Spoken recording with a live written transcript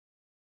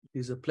It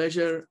is a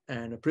pleasure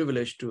and a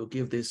privilege to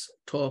give this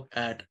talk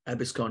at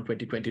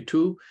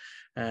ABSICON2022.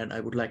 And I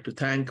would like to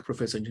thank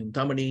Professor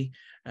Chintamani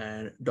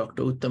and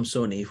Dr. Uttam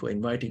Soni for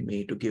inviting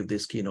me to give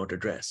this keynote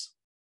address.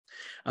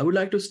 I would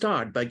like to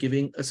start by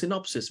giving a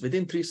synopsis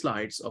within 3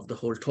 slides of the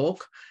whole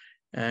talk.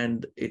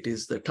 And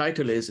the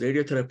title is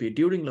Radiotherapy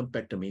During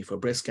Lumpectomy for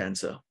Breast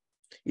Cancer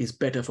is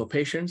better for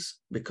patients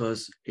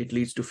because it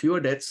leads to fewer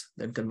deaths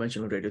than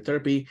conventional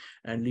radiotherapy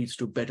and leads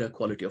to better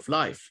quality of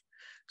life.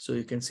 So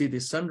you can see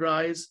this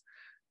sunrise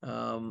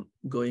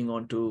going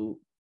on to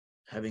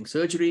having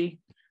surgery,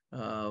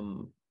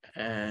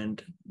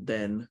 and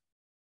then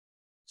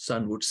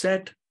sun would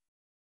set,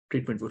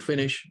 treatment would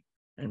finish,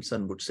 and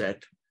sun would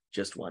set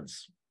just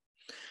once,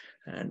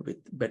 and with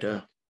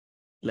better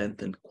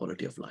length and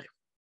quality of life.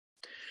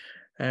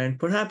 And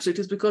perhaps it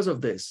is because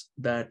of this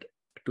that,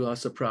 to our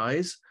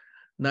surprise,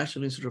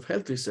 National Institute of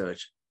Health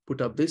Research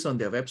put up this on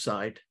their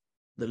website,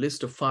 the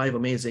list of 5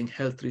 amazing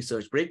health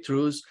research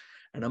breakthroughs.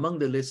 And among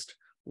the list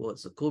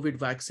was the COVID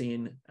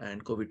vaccine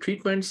and COVID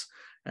treatments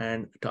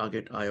and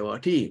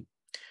TARGIT-IORT.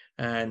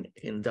 And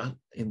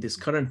in this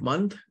current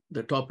month,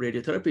 the top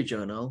radiotherapy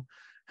journal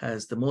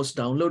has the most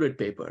downloaded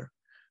paper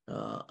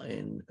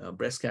in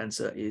breast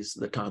cancer is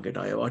the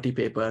TARGIT-IORT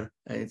paper,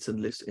 and it's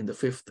in the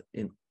 5th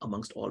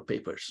amongst all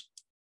papers.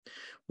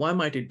 Why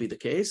might it be the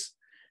case?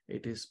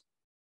 It is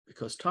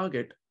because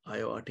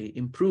TARGIT-IORT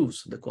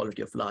improves the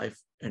quality of life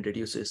and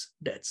reduces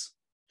deaths.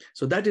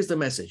 So that is the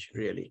message,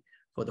 really,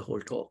 for the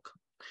whole talk.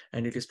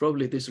 And it is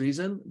probably this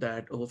reason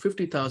that over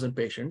 50,000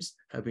 patients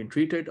have been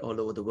treated all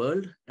over the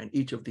world, and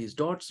each of these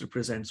dots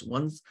represents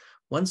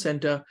one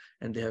center,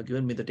 and they have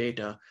given me the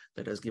data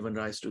that has given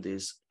rise to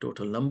this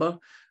total number.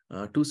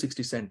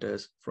 260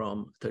 centers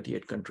from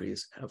 38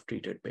 countries have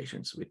treated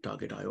patients with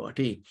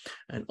TARGIT-IORT,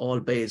 and all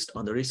based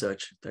on the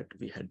research that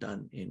we had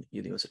done in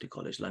University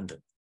College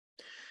London.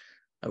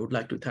 I would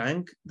like to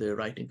thank the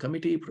writing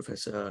committee,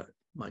 Professor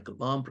Michael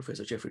Baum,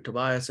 Professor Jeffrey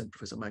Tobias, and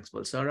Professor Max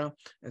Balsara,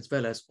 as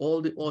well as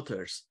all the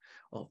authors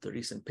of the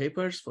recent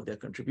papers for their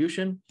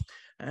contribution.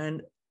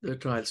 And the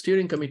trial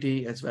steering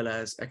committee, as well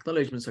as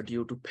acknowledgements are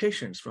due to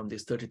patients from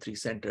these 33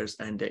 centers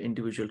and their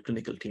individual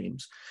clinical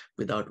teams,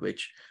 without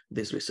which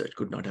this research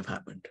could not have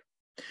happened.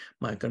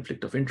 My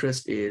conflict of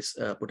interest is,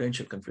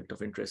 potential conflict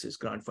of interest is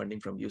grant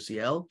funding from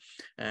UCL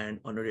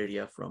and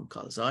honoraria from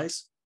Carl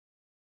Zeiss.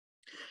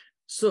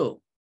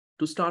 So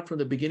to start from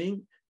the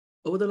beginning,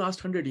 over the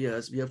last 100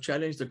 years, we have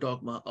challenged the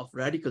dogma of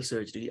radical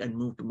surgery and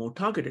moved to more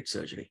targeted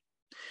surgery.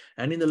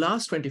 And in the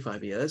last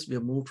 25 years, we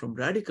have moved from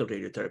radical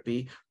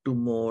radiotherapy to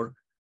more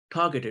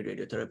targeted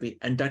radiotherapy.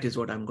 And that is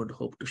what I'm going to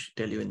hope to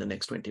tell you in the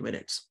next 20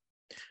 minutes.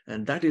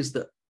 And that is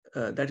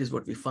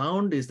what we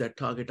found, is that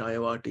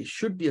TARGIT-IORT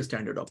should be a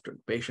standard of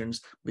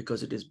patients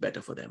because it is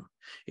better for them.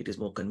 It is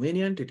more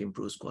convenient, it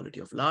improves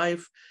quality of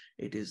life,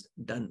 it is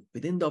done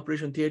within the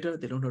operation theater,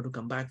 they don't have to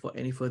come back for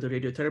any further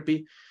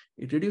radiotherapy.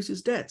 It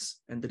reduces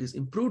deaths, and there is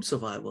improved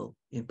survival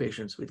in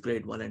patients with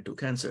grade 1 and 2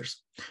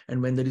 cancers.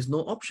 And when there is no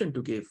option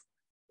to give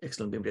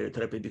external beam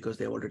radiotherapy because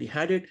they already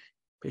had it,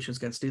 patients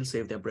can still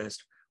save their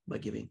breast by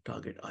giving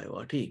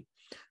TARGIT-IORT.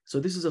 So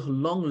this is a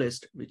long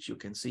list, which you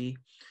can see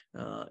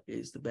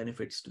is the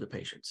benefits to the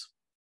patients.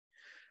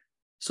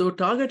 So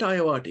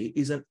TARGIT-IORT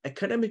is an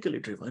academically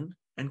driven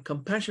and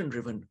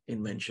compassion-driven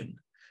invention.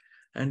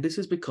 And this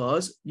is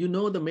because,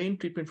 the main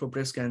treatment for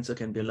breast cancer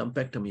can be a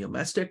lumpectomy or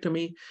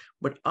mastectomy,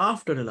 but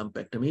after a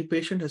lumpectomy,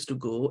 patient has to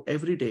go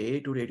every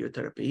day to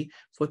radiotherapy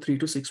for 3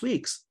 to 6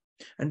 weeks.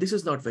 And this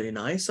is not very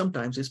nice.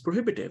 Sometimes it's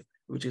prohibitive,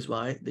 which is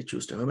why they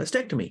choose to have a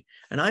mastectomy.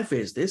 And I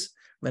faced this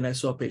when I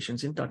saw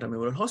patients in Tata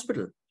Memorial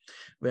Hospital,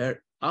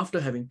 where after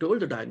having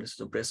told the diagnosis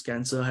of breast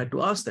cancer, I had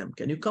to ask them,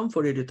 can you come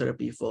for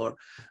radiotherapy for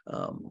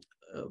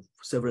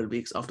several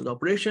weeks after the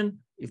operation?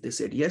 If they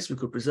said yes, we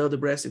could preserve the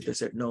breast. If they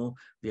said no,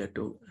 we had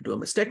to do a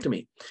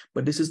mastectomy.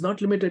 But this is not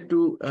limited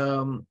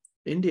to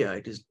India.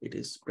 It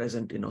is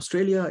present in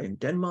Australia, in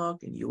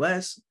Denmark, in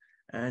US,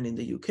 and in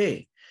the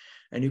UK.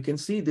 And you can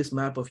see this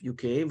map of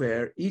UK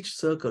where each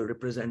circle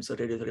represents a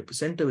radiotherapy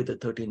center with a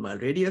 13-mile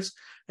radius,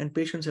 and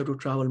patients have to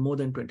travel more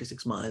than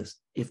 26 miles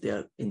if they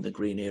are in the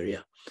green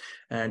area.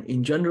 And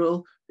in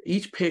general,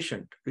 each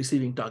patient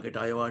receiving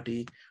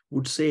TARGIT-IORT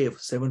would save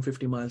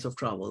 750 miles of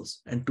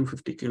travels and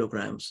 250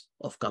 kilograms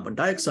of carbon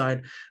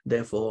dioxide.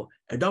 Therefore,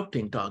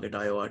 adopting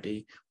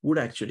TARGIT-IORT would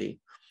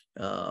actually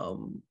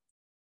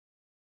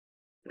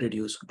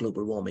reduce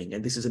global warming.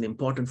 And this is an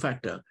important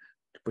factor,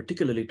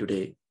 particularly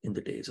today in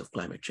the days of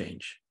climate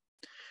change.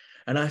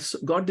 And I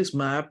got this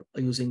map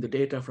using the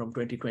data from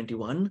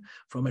 2021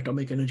 from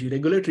Atomic Energy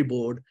Regulatory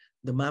Board,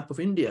 the map of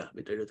India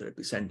with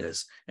radiotherapy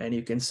centers. And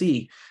you can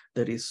see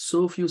there is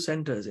so few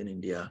centers in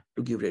India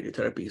to give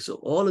radiotherapy. So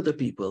all of the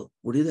people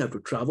would either have to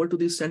travel to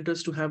these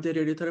centers to have their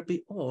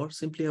radiotherapy or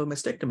simply have a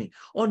mastectomy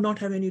or not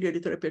have any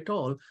radiotherapy at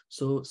all.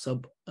 So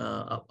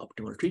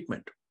suboptimal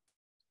treatment.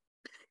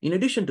 In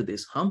addition to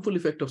this, harmful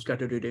effects of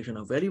scattered radiation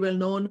are very well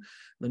known.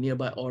 The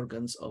nearby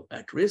organs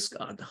at risk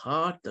are the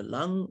heart, the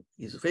lung,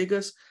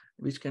 esophagus,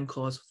 which can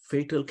cause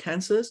fatal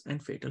cancers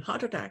and fatal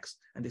heart attacks.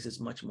 And this is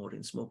much more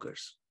in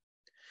smokers.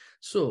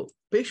 So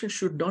patients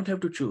should not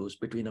have to choose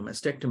between a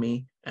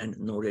mastectomy and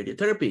no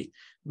radiotherapy,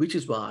 which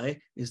is why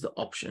is the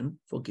option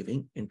for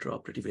giving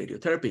intraoperative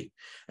radiotherapy.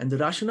 And the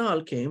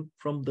rationale came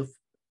from the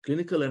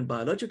clinical and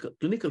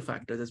clinical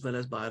factors as well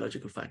as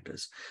biological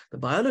factors. The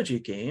biology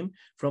came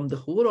from the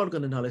whole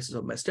organ analysis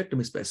of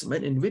mastectomy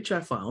specimen, in which I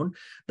found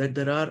that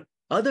there are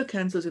other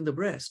cancers in the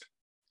breast,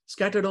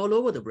 scattered all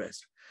over the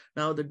breast.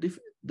 Now,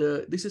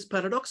 this is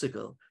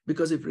paradoxical,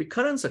 because if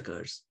recurrence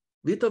occurs,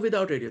 with or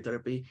without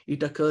radiotherapy,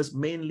 it occurs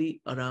mainly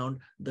around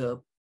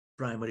the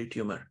primary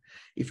tumor.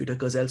 If it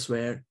occurs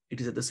elsewhere, it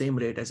is at the same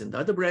rate as in the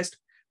other breast.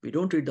 We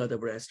don't treat the other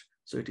breast,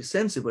 so it is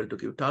sensible to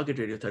give target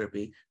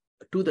radiotherapy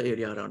to the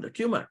area around the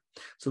tumor.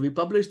 So we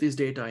published this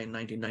data in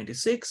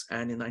 1996,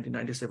 and in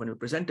 1997, we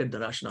presented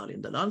the rationale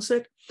in the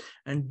Lancet.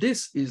 And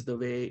this is the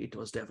way it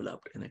was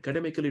developed, an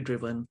academically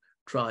driven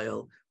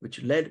trial,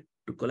 which led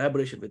to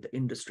collaboration with the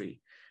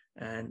industry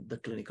and the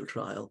clinical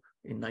trial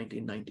in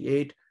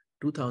 1998.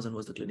 2000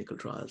 was the clinical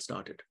trial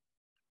started.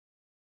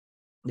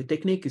 The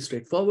technique is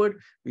straightforward.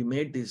 We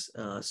made these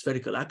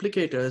spherical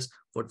applicators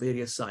for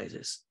various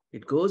sizes.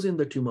 It goes in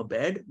the tumor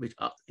bed, which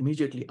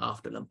immediately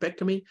after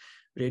lumpectomy.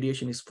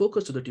 Radiation is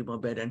focused to the tumor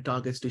bed and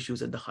targets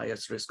tissues at the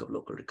highest risk of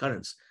local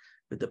recurrence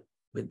with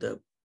the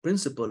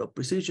principle of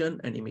precision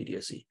and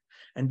immediacy.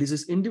 And this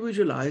is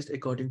individualized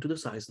according to the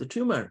size of the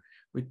tumor,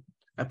 with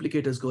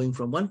applicators going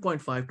from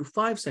 1.5 to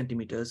 5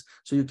 centimeters,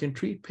 so you can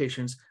treat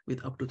patients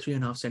with up to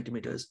 3.5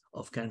 centimeters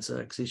of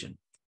cancer excision.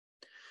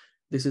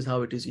 This is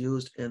how it is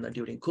used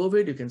during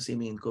COVID. You can see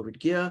me in COVID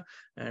gear,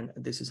 and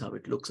this is how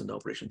it looks in the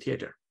operation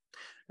theater.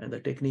 And the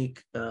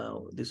technique,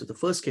 this is the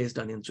first case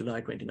done in July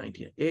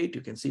 2098.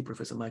 You can see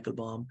Professor Michael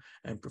Baum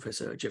and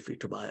Professor Jeffrey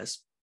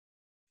Tobias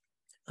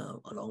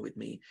along with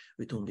me,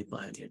 with whom we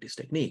pioneered this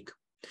technique.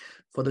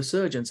 For the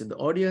surgeons in the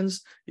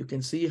audience, you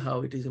can see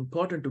how it is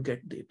important to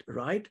get it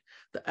right.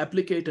 The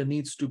applicator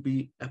needs to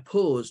be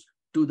opposed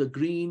to the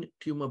green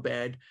tumor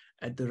bed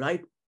at the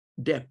right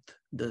depth.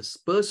 The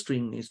spur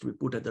string needs to be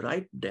put at the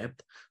right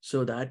depth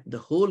so that the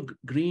whole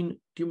green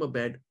tumor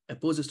bed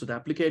opposes to the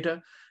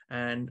applicator,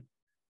 and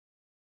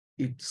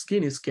its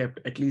skin is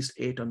kept at least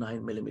 8 or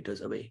 9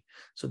 millimeters away.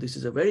 So this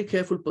is a very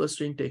careful purse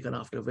string taken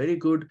after very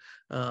good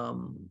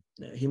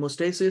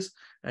hemostasis,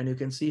 and you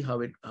can see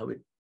how it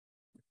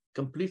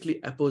completely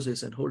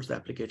opposes and holds the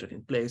applicator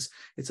in place.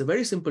 It's a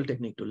very simple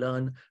technique to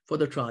learn. For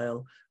the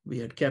trial, we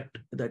had kept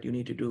that you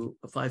need to do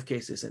 5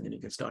 cases and then you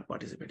can start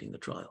participating in the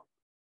trial.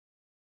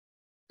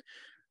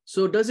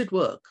 So does it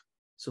work?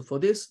 So for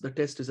this, the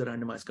test is a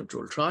randomized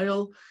controlled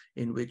trial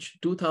in which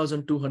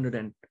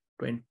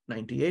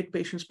 2,298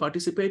 patients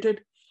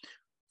participated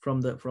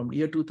from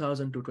year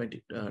 2000 to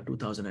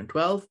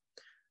 2012.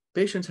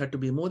 Patients had to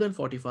be more than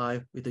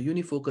 45 with a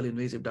unifocal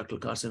invasive ductal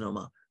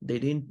carcinoma. They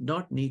did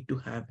not need to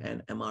have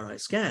an MRI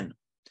scan.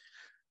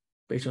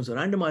 Patients were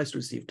randomized to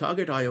receive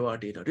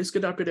TARGIT-IORT, a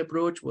risk-adapted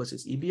approach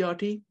versus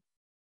EBRT.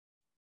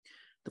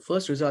 The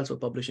first results were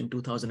published in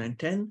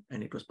 2010,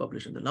 and it was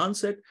published in the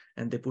Lancet,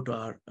 and they put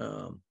our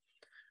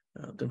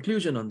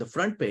conclusion on the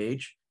front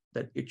page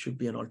that it should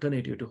be an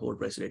alternative to whole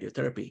breast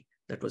radiotherapy.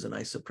 That was a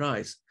nice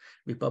surprise.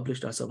 We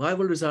published our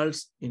survival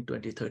results in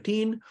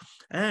 2013,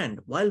 and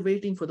while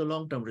waiting for the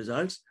long-term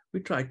results, we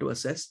tried to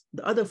assess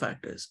the other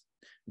factors.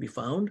 We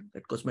found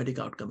that cosmetic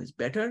outcome is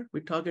better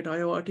with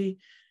TARGIT-IORT.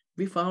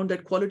 We found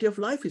that quality of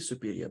life is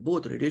superior.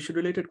 Both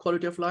radiation-related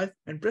quality of life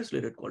and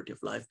breast-related quality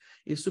of life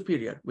is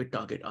superior with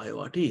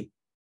TARGIT-IORT.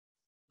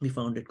 We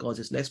found it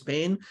causes less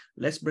pain,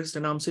 less breast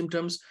and arm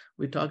symptoms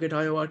with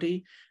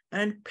TARGIT-IORT,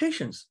 and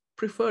patients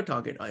prefer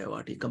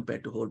TARGIT-IORT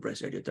compared to whole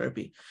breast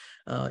radiotherapy,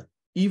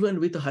 even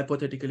with a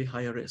hypothetically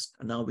higher risk.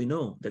 And now we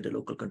know that the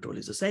local control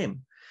is the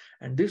same.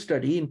 And this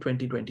study in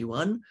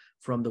 2021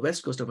 from the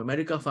West Coast of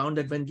America found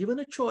that when given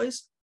a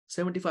choice,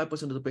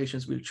 75% of the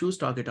patients will choose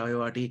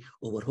TARGIT-IORT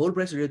over whole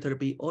breast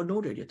radiotherapy or no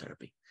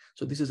radiotherapy.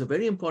 So this is a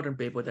very important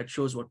paper that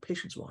shows what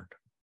patients want.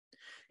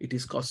 It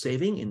is cost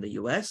saving in the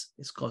US,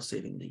 it's cost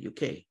saving in the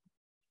UK.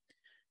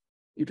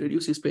 It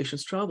reduces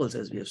patients' travels,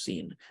 as we have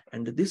seen,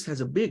 and this has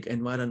a big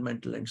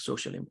environmental and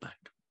social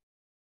impact.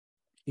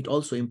 It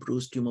also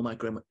improves tumor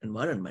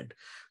microenvironment.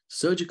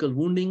 Surgical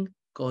wounding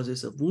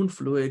causes a wound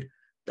fluid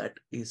that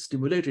is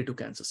stimulated to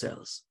cancer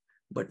cells.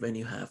 But when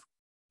you have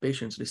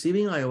patients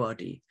receiving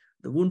IORT,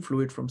 the wound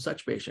fluid from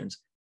such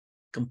patients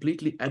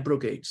completely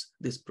abrogates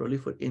this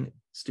proliferative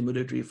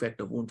stimulatory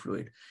effect of wound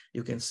fluid.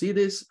 You can see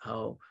this,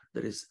 how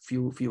there is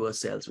fewer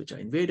cells which are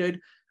invaded,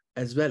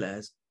 as well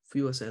as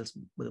fewer cells,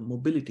 the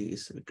mobility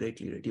is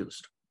greatly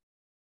reduced.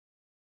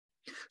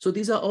 So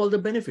these are all the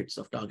benefits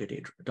of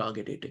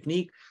targeted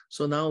technique.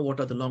 So now what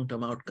are the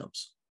long-term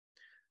outcomes?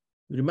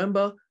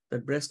 Remember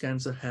that breast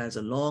cancer has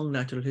a long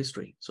natural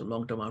history, so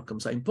long-term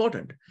outcomes are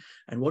important.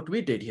 And what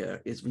we did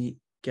here is we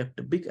kept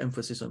a big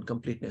emphasis on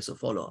completeness of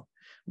follow-up.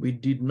 We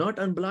did not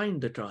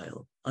unblind the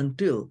trial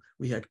until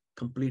we had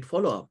complete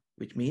follow-up,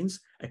 which means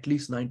at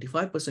least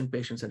 95%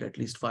 patients had at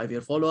least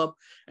 5-year follow-up,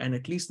 and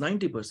at least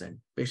 90%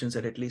 patients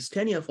had at least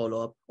 10-year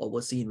follow-up or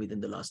were seen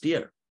within the last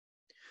year.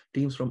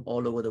 Teams from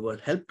all over the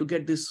world helped to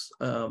get this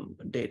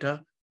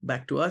data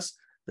back to us,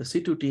 The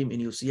C2 team in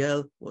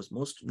UCL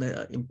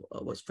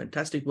was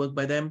fantastic work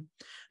by them.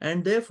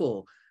 And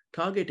therefore,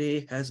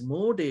 Target-A has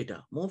more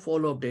data, more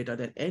follow-up data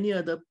than any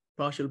other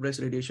partial breast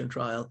irradiation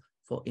trial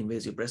for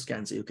invasive breast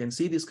cancer. You can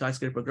see these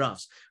skyscraper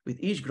graphs, with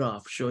each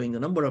graph showing the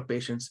number of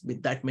patients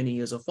with that many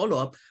years of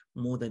follow-up,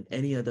 more than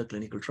any other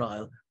clinical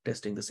trial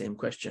testing the same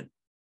question.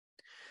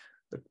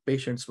 The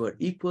patients were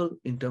equal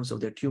in terms of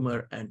their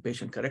tumor and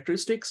patient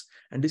characteristics.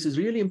 And this is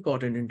really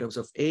important in terms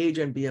of age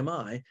and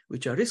BMI,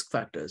 which are risk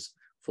factors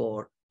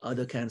for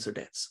other cancer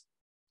deaths.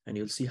 And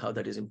you'll see how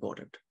that is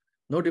important.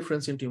 No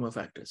difference in tumor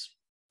factors.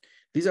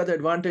 These are the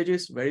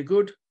advantages, very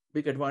good,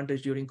 big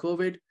advantage during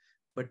COVID,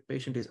 but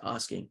patient is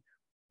asking,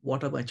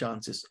 what are my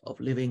chances of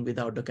living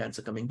without the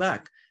cancer coming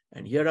back?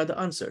 And here are the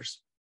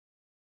answers.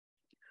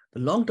 The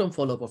long-term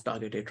follow-up of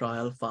Target-A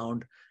trial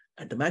found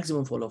at the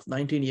maximum follow-up of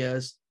 19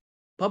 years,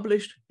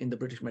 published in the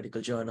British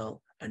Medical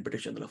Journal and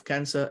British Journal of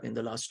Cancer in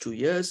the last 2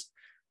 years.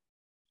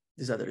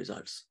 These are the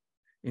results.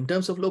 In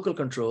terms of local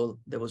control,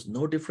 there was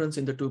no difference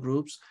in the two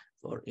groups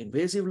for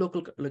invasive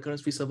local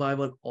recurrence-free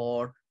survival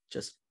or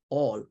just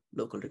all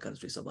local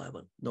recurrence-free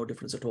survival, no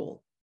difference at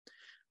all.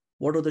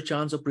 What are the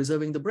chance of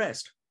preserving the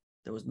breast?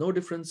 There was no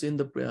difference in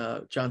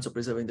the chance of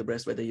preserving the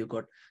breast, whether you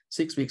got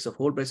 6 weeks of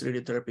whole breast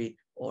radiotherapy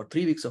or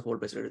 3 weeks of whole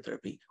breast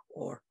radiotherapy,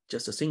 or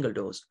just a single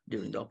dose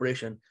during the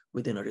operation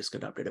within a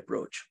risk-adapted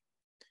approach.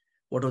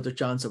 What are the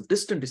chance of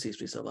distant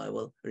disease-free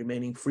survival,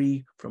 remaining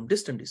free from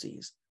distant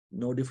disease?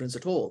 No difference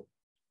at all.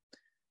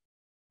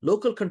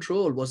 Local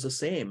control was the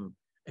same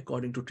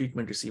according to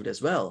treatment received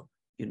as well.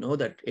 You know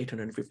that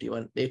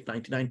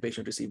 899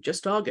 patients received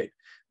just Target.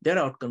 Their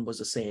outcome was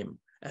the same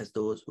as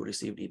those who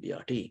received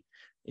EBRT,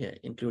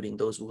 including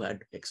those who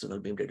had external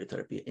beam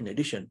radiotherapy in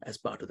addition as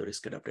part of the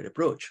risk-adapted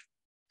approach.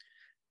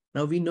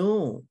 Now we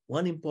know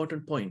one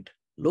important point.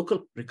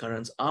 Local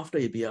recurrence after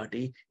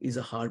EBRT is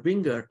a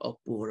harbinger of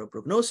poorer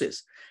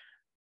prognosis.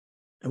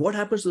 And what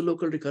happens to the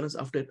local recurrence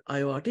after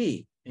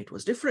IORT? It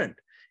was different.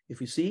 If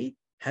you see,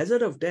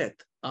 hazard of death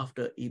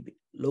after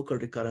local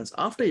recurrence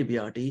after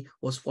EBRT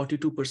was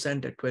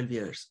 42% at 12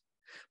 years.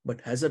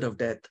 But hazard of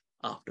death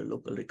after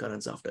local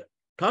recurrence after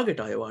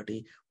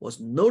Target-IORT was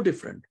no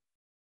different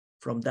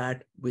from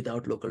that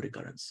without local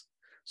recurrence.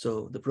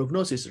 So the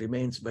prognosis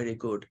remains very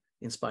good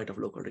in spite of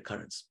local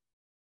recurrence.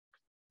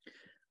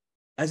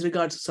 As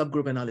regards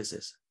subgroup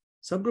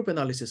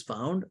analysis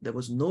found there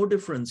was no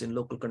difference in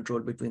local control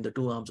between the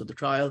two arms of the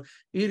trial,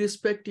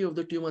 irrespective of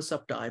the tumor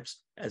subtypes,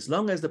 as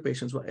long as the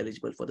patients were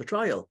eligible for the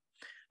trial.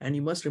 And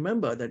you must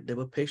remember that there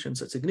were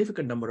patients, a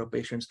significant number of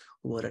patients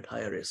who were at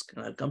higher risk.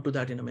 And I'll come to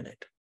that in a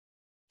minute.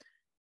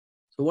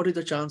 So what is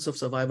the chance of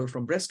survival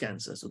from breast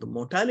cancer? So the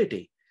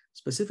mortality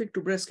specific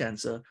to breast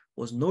cancer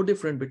was no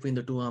different between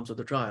the two arms of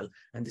the trial.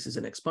 And this is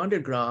an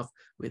expanded graph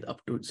with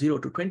up to 0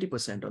 to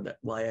 20% on the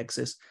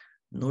y-axis.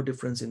 No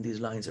difference in these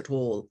lines at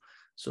all.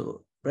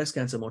 So breast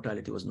cancer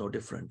mortality was no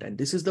different. And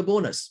this is the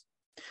bonus.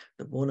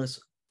 The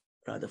bonus,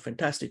 rather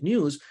fantastic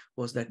news,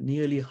 was that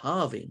nearly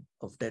halving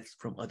of deaths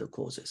from other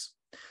causes.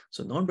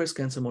 So non-breast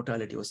cancer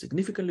mortality was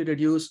significantly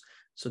reduced.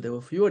 So there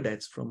were fewer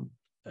deaths from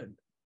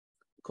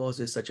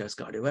causes such as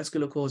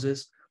cardiovascular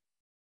causes,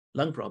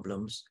 lung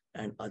problems,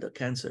 and other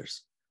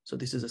cancers. So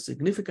this is a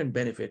significant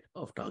benefit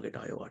of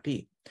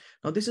Target-IORT.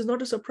 Now, this is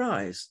not a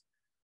surprise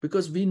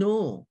because we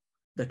know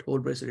that whole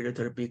breast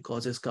radiotherapy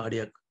causes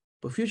cardiac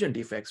perfusion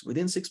defects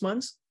within 6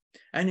 months,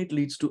 and it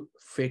leads to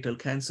fatal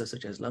cancer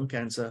such as lung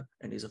cancer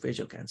and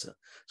esophageal cancer.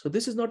 So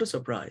this is not a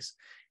surprise.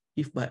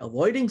 If by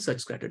avoiding such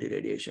scattered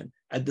irradiation,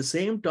 at the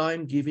same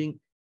time giving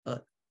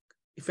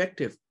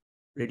effective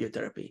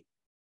radiotherapy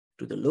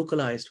to the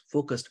localized,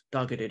 focused,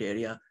 targeted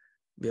area,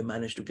 we have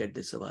managed to get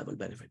this survival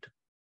benefit.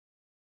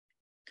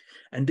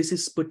 And this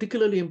is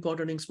particularly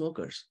important in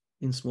smokers.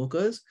 In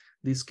smokers,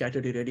 this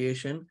scattered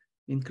irradiation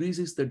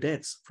increases the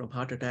deaths from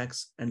heart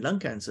attacks and lung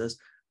cancers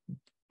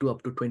to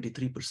up to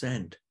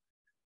 23%.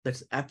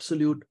 That's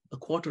absolute, a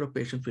quarter of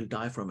patients will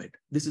die from it.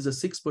 This is a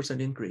 6%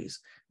 increase,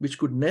 which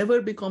could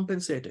never be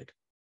compensated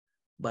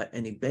by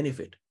any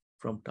benefit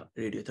from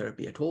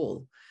radiotherapy at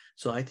all.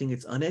 So I think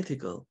it's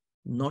unethical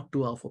not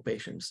to offer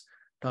patients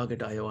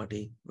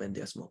Target-IORT when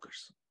they are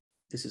smokers.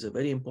 This is a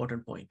very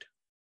important point.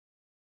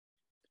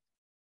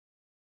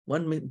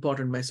 One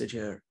important message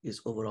here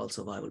is overall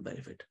survival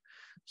benefit.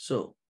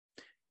 So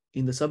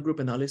in the subgroup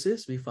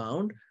analysis, we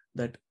found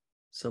that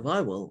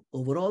survival,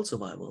 overall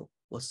survival,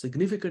 was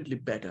significantly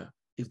better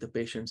if the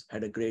patients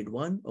had a grade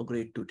 1 or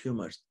grade 2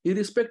 tumors,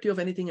 irrespective of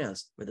anything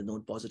else, whether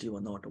node positive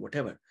or not, or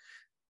whatever.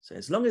 So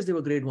as long as they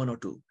were grade 1 or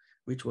 2,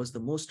 which was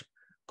the most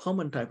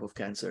common type of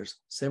cancers,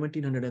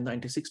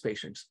 1,796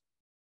 patients,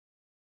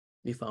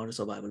 we found a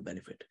survival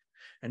benefit.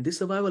 And this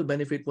survival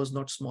benefit was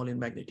not small in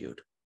magnitude.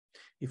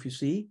 If you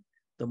see,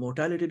 the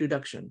mortality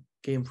reduction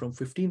came from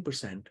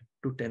 15%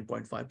 to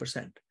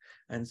 10.5%.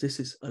 And this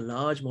is a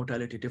large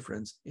mortality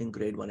difference in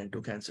grade 1 and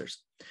 2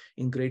 cancers.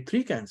 In grade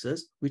 3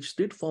 cancers, which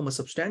did form a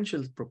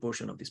substantial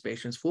proportion of these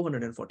patients,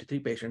 443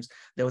 patients,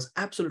 there was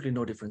absolutely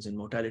no difference in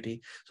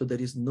mortality. So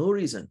there is no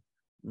reason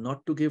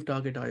not to give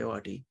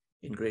Target-IORT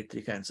in grade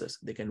 3 cancers.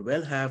 They can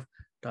well have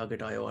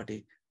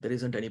TARGIT-IORT, there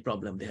isn't any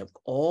problem. They have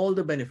all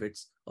the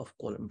benefits of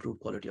improved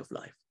quality of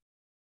life.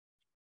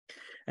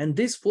 And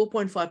this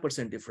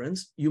 4.5%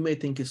 difference, you may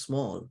think is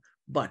small,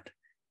 but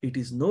it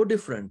is no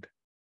different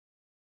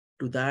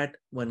to that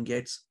one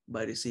gets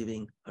by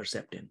receiving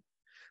Herceptin.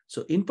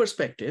 So in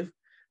perspective,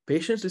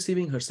 patients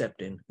receiving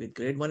Herceptin with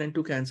grade 1 and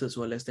 2 cancers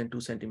who are less than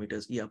 2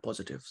 centimeters ER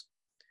positives,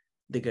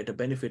 they get a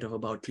benefit of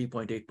about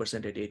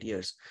 3.8% at 8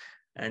 years.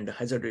 And the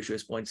hazard ratio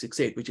is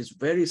 0.68, which is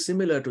very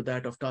similar to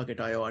that of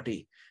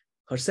TARGIT-IORT.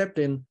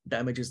 Herceptin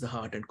damages the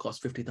heart and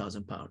costs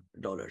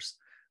 $50,000,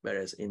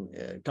 whereas in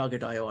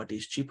TARGIT-IORT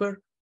is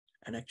cheaper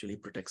and actually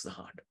protects the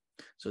heart.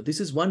 So this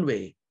is one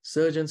way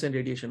surgeons and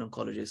radiation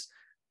oncologists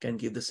can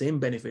give the same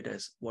benefit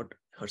as what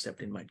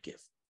Herceptin might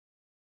give.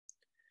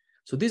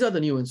 So these are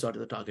the new insights of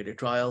the targeted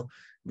trial.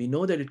 We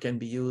know that it can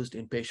be used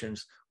in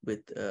patients with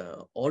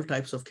all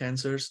types of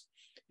cancers,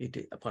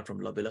 apart from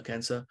lobular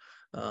cancer,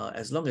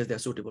 as long as they're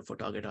suitable for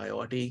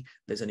TARGIT-IORT.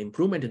 There's an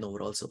improvement in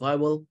overall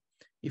survival.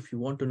 If you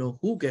want to know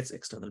who gets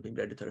external beam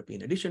radiotherapy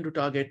in addition to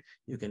Target,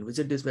 you can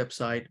visit this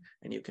website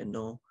and you can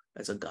know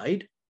as a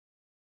guide.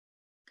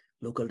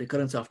 Local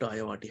recurrence after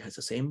IORT has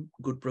the same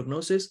good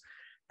prognosis.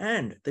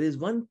 And there is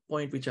one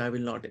point which I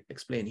will not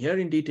explain here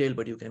in detail,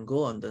 but you can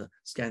go on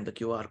scan the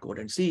QR code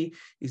and see,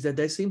 is that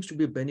there seems to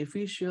be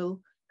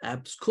beneficial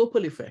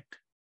abscopal effect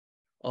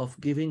of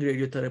giving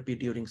radiotherapy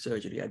during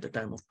surgery at the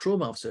time of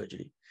trauma of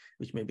surgery,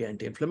 which may be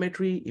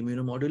anti-inflammatory,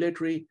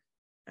 immunomodulatory,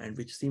 and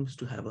which seems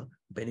to have a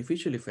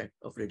beneficial effect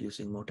of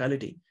reducing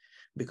mortality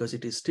because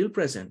it is still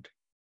present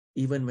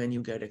even when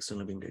you get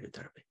external beam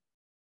radiotherapy.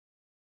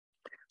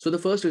 So the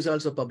first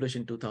results are published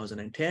in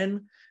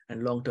 2010,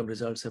 and long-term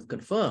results have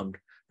confirmed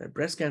that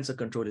breast cancer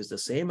control is the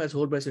same as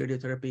whole breast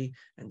radiotherapy,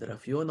 and there are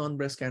fewer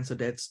non-breast cancer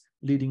deaths,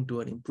 leading to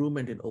an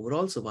improvement in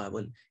overall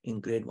survival in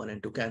grade 1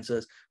 and 2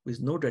 cancers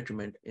with no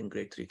detriment in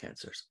grade 3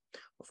 cancers.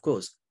 Of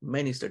course,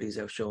 many studies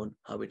have shown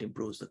how it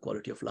improves the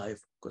quality of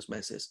life,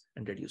 cosmesis,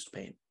 and reduced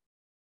pain.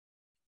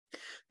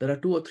 There are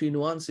 2 or 3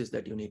 nuances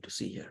that you need to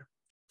see here.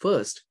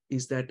 First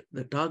is that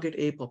the target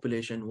A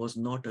population was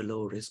not a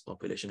low-risk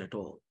population at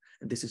all.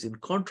 And this is in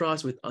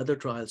contrast with other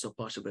trials of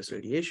partial breast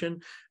radiation,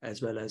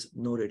 as well as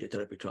no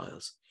radiotherapy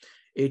trials.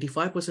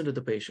 85% of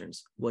the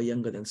patients were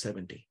younger than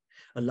 70.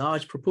 A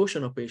large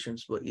proportion of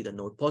patients were either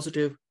node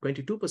positive,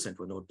 22%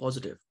 were node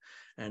positive,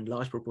 and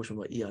large proportion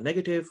were ER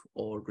negative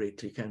or grade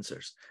 3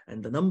 cancers.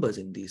 And the numbers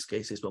in these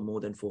cases were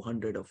more than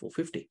 400 or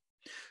 450.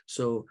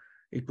 So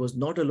it was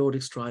not a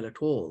low-risk trial at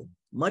all,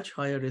 much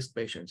higher risk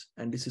patients.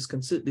 And this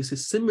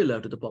is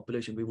similar to the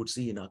population we would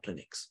see in our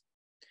clinics.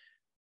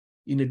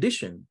 In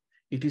addition,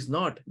 it is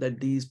not that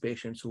these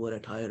patients who were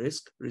at higher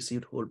risk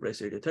received whole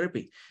breast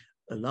radiotherapy.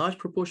 A large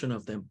proportion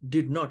of them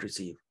did not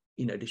receive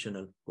in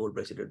additional whole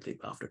breast radiotherapy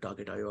after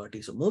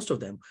TARGIT-IORT. So most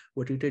of them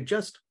were treated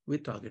just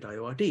with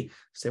TARGIT-IORT.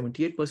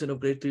 78% of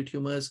grade 3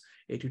 tumors,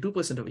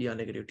 82% of ER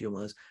negative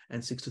tumors,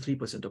 and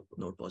 63% of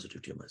node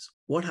positive tumors.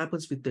 What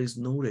happens if there is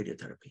no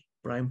radiotherapy?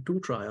 PRIME 2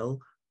 trial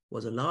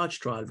was a large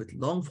trial with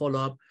long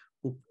follow-up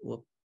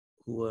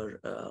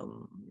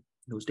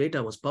whose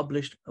data was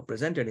published or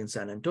presented in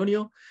San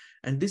Antonio,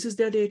 and this is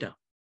their data.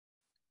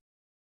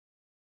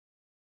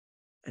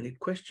 And it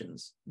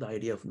questions the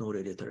idea of no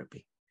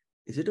radiotherapy.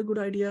 Is it a good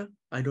idea?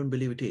 I don't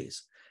believe it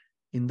is.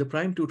 In the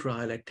PRIME 2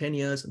 trial at 10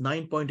 years,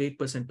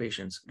 9.8%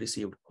 patients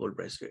received whole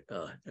breast,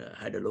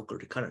 had a local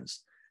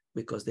recurrence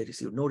because they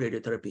received no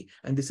radiotherapy.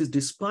 And this is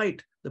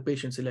despite the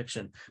patient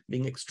selection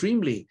being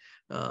extremely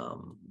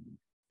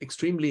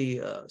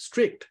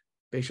strict.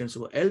 Patients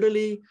who were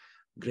elderly,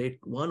 grade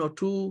 1 or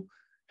 2,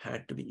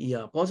 had to be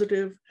ER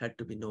positive, had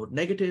to be node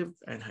negative,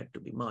 and had to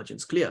be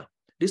margins clear.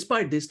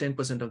 Despite this,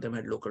 10% of them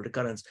had local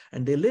recurrence,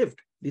 and they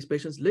lived. These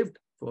patients lived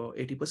for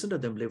 80%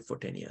 of them lived for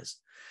 10 years.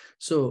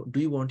 So do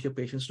you want your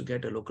patients to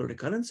get a local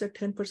recurrence at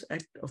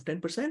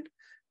 10%?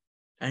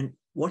 And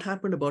what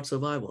happened about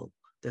survival?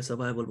 Their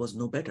survival was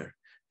no better.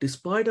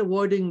 Despite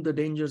avoiding the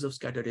dangers of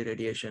scattered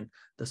irradiation,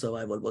 the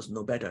survival was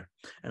no better.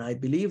 And I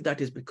believe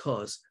that is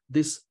because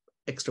this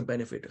extra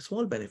benefit, a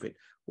small benefit,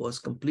 was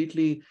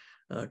completely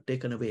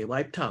taken away,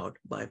 wiped out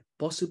by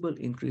possible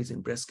increase in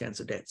breast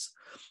cancer deaths.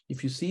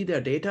 If you see their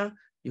data,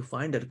 you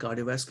find that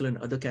cardiovascular and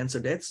other cancer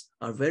deaths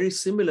are very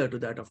similar to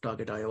that of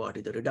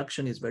TARGIT-IORT. The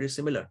reduction is very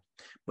similar,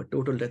 but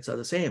total deaths are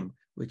the same,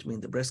 which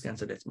means the breast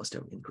cancer deaths must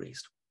have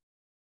increased.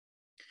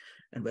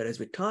 And whereas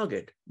with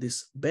Target,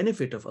 this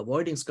benefit of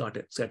avoiding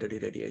scattered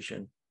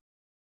irradiation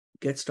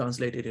gets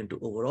translated into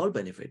overall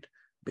benefit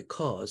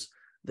because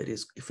there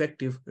is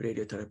effective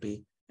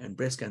radiotherapy and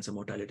breast cancer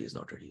mortality is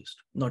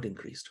not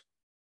increased.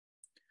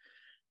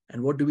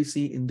 And what do we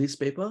see in this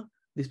paper?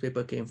 This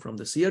paper came from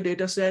the SEER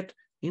data set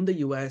in the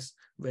US,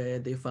 where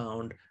they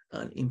found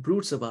an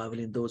improved survival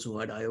in those who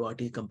had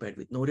IORT compared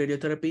with no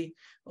radiotherapy.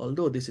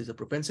 Although this is a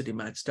propensity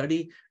match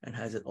study and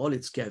has all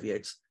its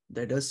caveats,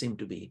 there does seem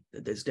to be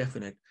that there's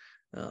definite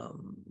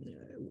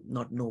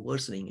no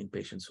worsening in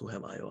patients who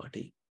have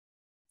IORT.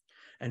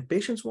 And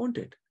patients want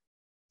it.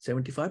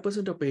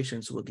 75% of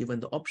patients who were given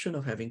the option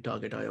of having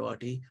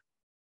Target-IORT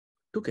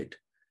took it.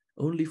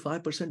 Only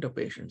 5% of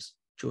patients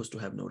chose to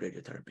have no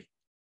radiotherapy.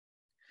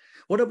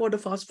 What about the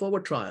fast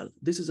forward trial?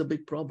 This is a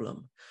big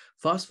problem.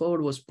 Fast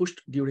forward was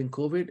pushed during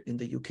COVID in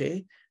the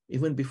UK,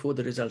 even before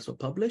the results were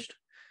published.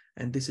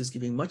 And this is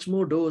giving much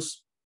more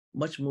dose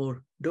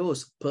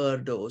per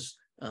dose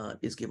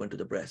is given to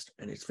the breast,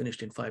 and it's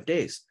finished in 5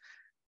 days.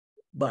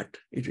 But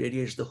it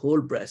radiates the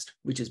whole breast,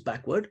 which is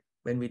backward.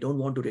 When we don't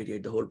want to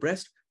radiate the whole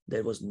breast,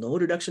 there was no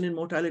reduction in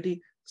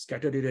mortality.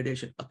 Scattered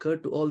irradiation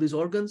occurred to all these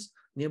organs,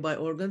 nearby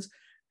organs,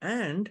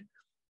 and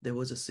there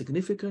was a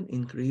significant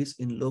increase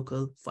in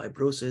local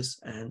fibrosis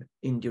and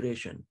in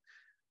duration.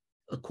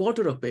 A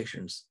quarter of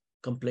patients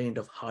complained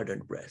of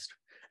hardened breast,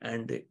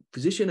 and the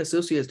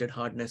physician-associated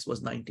hardness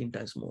was 19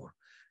 times more.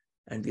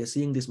 And we are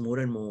seeing this more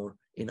and more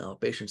in our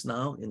patients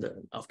now in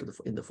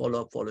the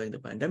follow-up following the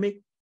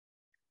pandemic.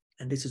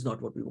 And this is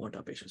not what we want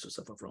our patients to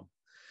suffer from.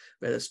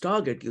 Whereas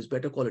Target gives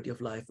better quality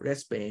of life,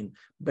 less pain,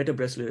 better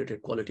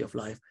breast-related quality of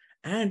life,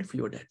 and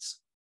fewer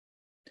deaths.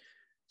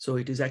 So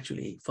it is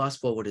actually, fast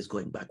forward is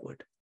going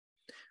backward.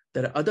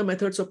 There are other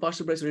methods of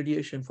partial breast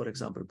irradiation, for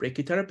example,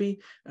 brachytherapy.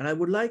 And I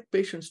would like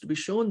patients to be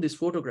shown this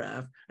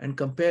photograph and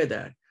compare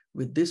that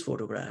with this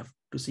photograph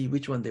to see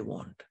which one they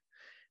want.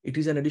 It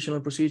is an additional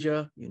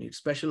procedure. You need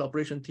special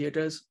operation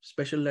theaters,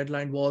 special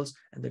lead-lined walls,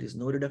 and there is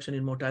no reduction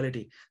in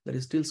mortality. There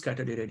is still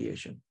scattered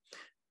irradiation.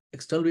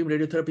 External beam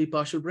radiotherapy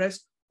partial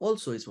breast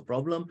also is a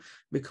problem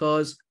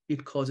because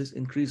it causes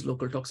increased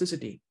local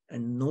toxicity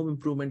and no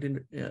improvement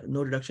in,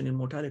 no reduction in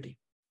mortality.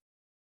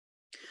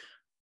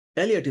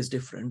 ELIOT is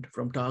different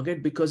from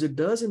Target because it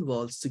does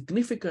involve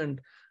significant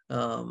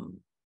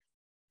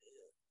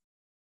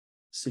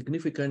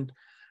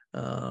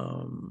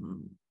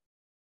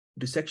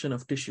dissection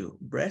of tissue,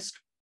 breast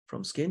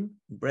from skin,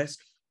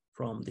 breast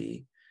from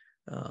the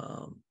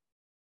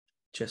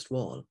chest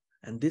wall,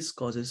 and this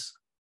causes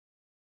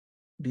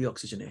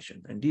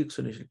deoxygenation, and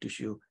deoxygenated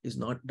tissue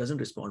doesn't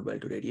respond well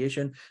to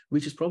radiation,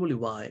 which is probably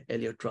why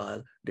ELIOT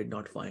trial did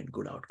not find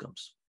good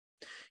outcomes.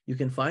 You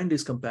can find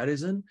this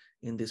comparison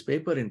in this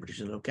paper in British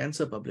Journal of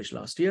Cancer published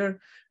last year,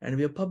 and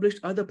we have published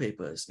other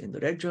papers in the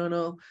Red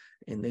Journal,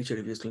 in Nature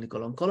Reviews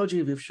Clinical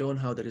Oncology. We've shown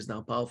how there is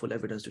now powerful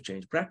evidence to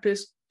change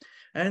practice,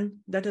 and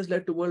that has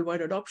led to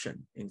worldwide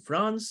adoption in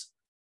France,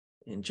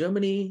 in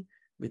Germany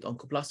with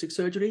oncoplastic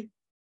surgery,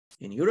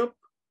 in Europe,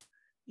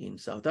 in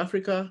South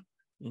Africa,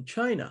 in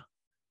China,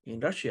 in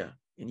Russia,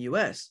 in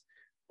US.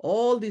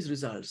 All these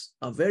results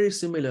are very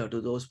similar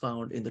to those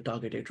found in the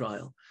Target-A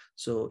trial.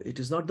 So it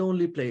is not the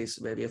only place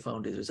where we have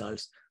found these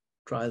results.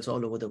 Trials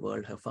all over the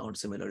world have found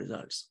similar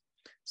results.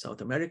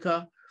 South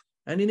America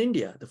and in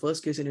India. The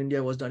first case in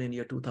India was done in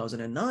year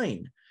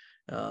 2009.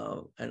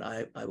 And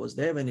I was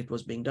there when it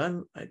was being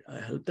done. I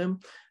helped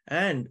them.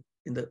 And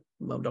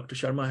Dr.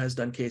 Sharma has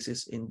done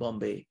cases in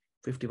Bombay,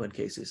 51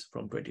 cases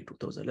from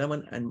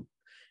 2011.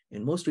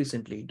 And most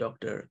recently,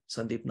 Dr.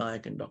 Sandeep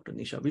Nayak and Dr.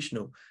 Nisha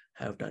Vishnu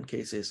have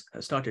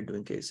started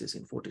doing cases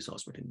in Fortis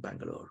Hospital in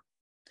Bangalore.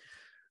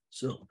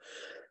 So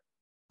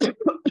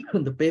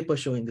the paper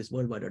showing this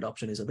worldwide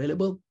adoption is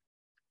available,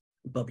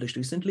 published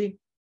recently,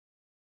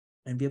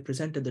 and we have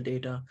presented the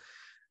data.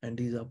 And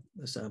these are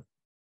some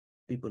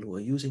people who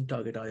are using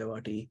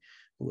Target-IORT,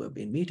 who have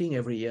been meeting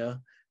every year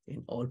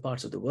in all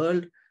parts of the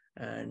world.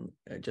 And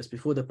just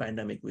before the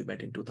pandemic, we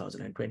met in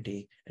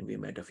 2020, and we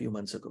met a few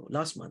months ago,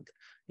 last month,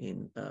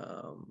 in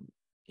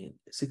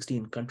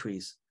 16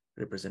 countries.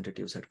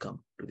 Representatives had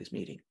come to this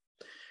meeting.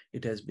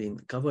 It has been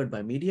covered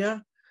by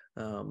media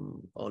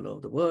all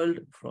over the world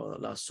for the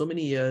last so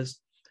many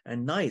years.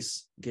 And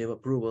NICE gave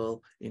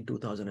approval in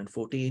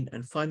 2014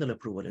 and final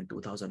approval in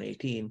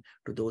 2018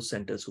 to those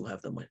centers who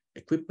have the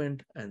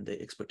equipment and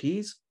the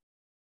expertise.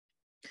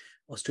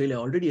 Australia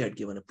already had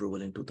given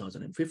approval in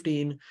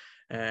 2015,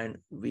 and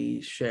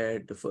we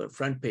shared the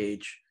front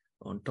page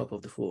on top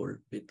of the fold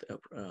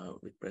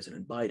with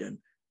President Biden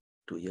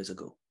 2 years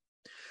ago.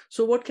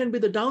 So what can be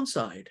the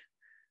downside?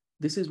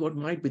 This is what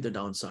might be the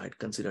downside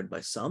considered by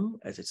some,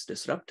 as it's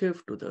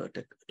disruptive to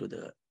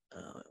the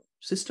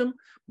system,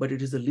 but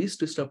it is the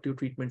least disruptive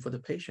treatment for the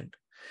patient.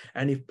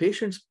 And if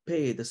patients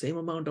pay the same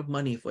amount of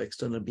money for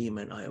external beam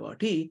and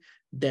IORT,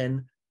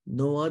 then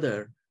no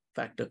other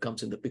factor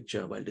comes in the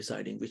picture while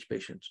deciding which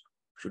patients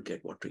should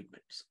get what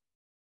treatments.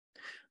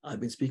 I've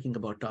been speaking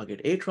about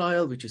Target-A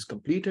trial, which is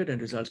completed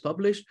and results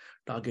published.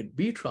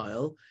 Target-B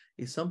trial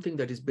is something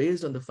that is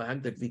based on the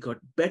fact that we got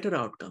better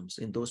outcomes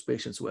in those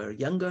patients who are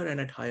younger and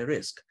at higher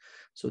risk.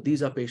 So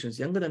these are patients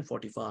younger than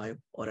 45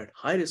 or at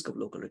high risk of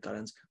local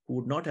recurrence who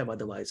would not have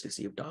otherwise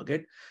received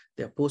Target.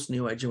 They are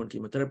post-neoadjuvant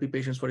chemotherapy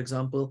patients, for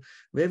example,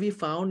 where we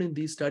found in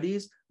these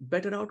studies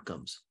better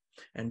outcomes.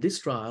 And this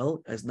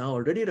trial has now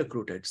already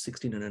recruited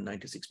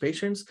 1,696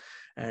 patients,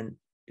 and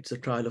it's a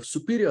trial of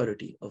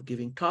superiority of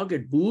giving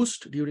Target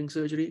boost during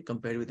surgery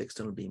compared with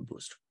external beam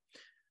boost.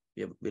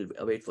 We'll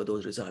await for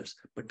those results,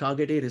 but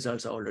Target-A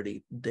results are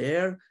already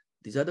there.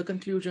 These are the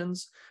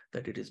conclusions,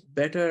 that it is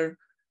better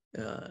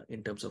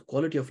in terms of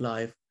quality of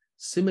life,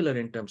 similar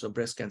in terms of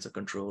breast cancer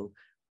control,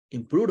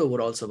 improved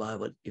overall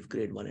survival if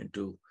grade 1 and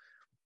 2,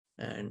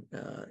 and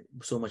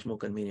so much more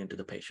convenient to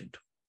the patient.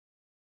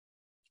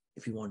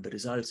 If you want the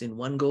results in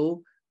one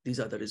go, these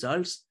are the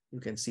results. You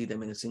can see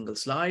them in a single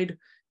slide.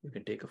 You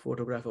can take a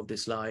photograph of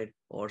this slide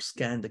or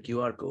scan the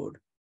QR code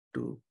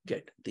to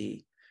get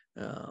the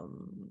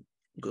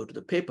go to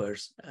the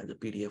papers and the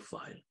PDF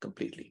file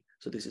completely.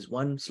 So this is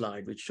one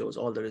slide which shows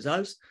all the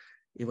results.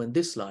 Even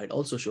this slide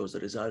also shows the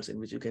results, in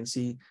which you can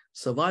see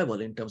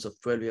survival in terms of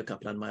 12-year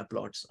Kaplan-Meier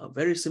plots are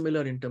very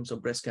similar in terms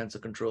of breast cancer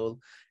control,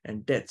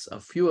 and deaths are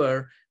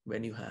fewer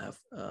when you have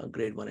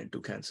grade 1 and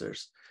 2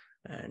 cancers,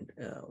 and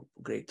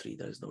grade 3,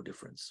 there is no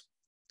difference.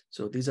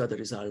 So these are the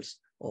results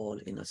all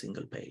in a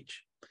single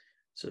page.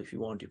 So if you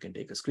want, you can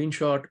take a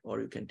screenshot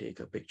or you can take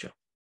a picture.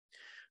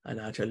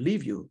 And I shall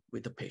leave you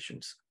with the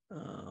patients.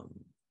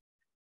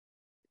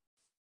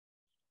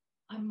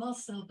 I'm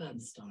Marcel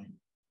Bernstein.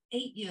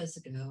 8 years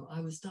ago,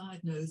 I was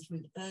diagnosed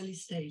with early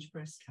stage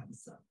breast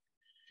cancer.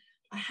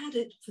 I had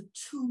it for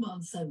 2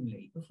 months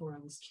only before I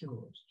was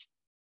cured.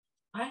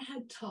 I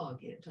had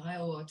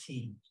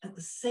TARGIT-IORT at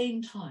the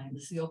same time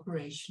as the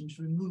operation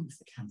to remove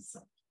the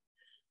cancer.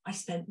 I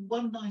spent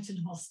 1 night in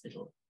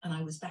hospital and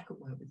I was back at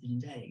work within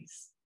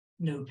days.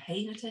 No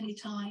pain at any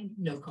time,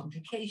 no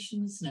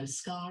complications, no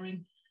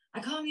scarring. I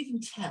can't even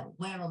tell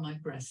where on my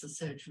breast the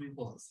surgery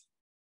was.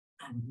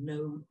 And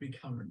no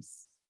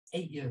recurrence.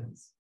 8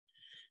 years.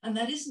 And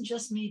that isn't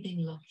just me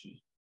being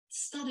lucky.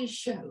 Studies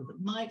show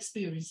that my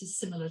experience is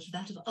similar to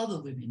that of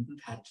other women who've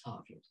had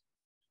Target.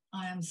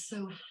 I am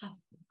so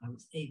happy I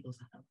was able to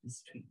have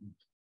this treatment.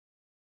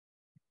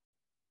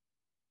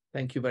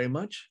 Thank you very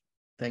much.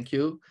 Thank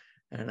you.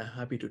 And I'm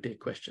happy to take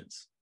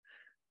questions.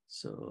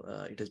 So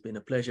it has been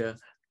a pleasure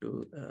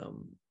to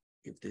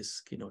give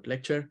this keynote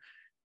lecture.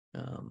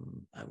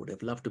 I would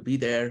have loved to be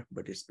there,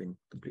 but it's been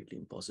completely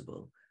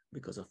impossible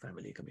because of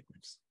family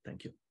commitments.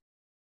 Thank you.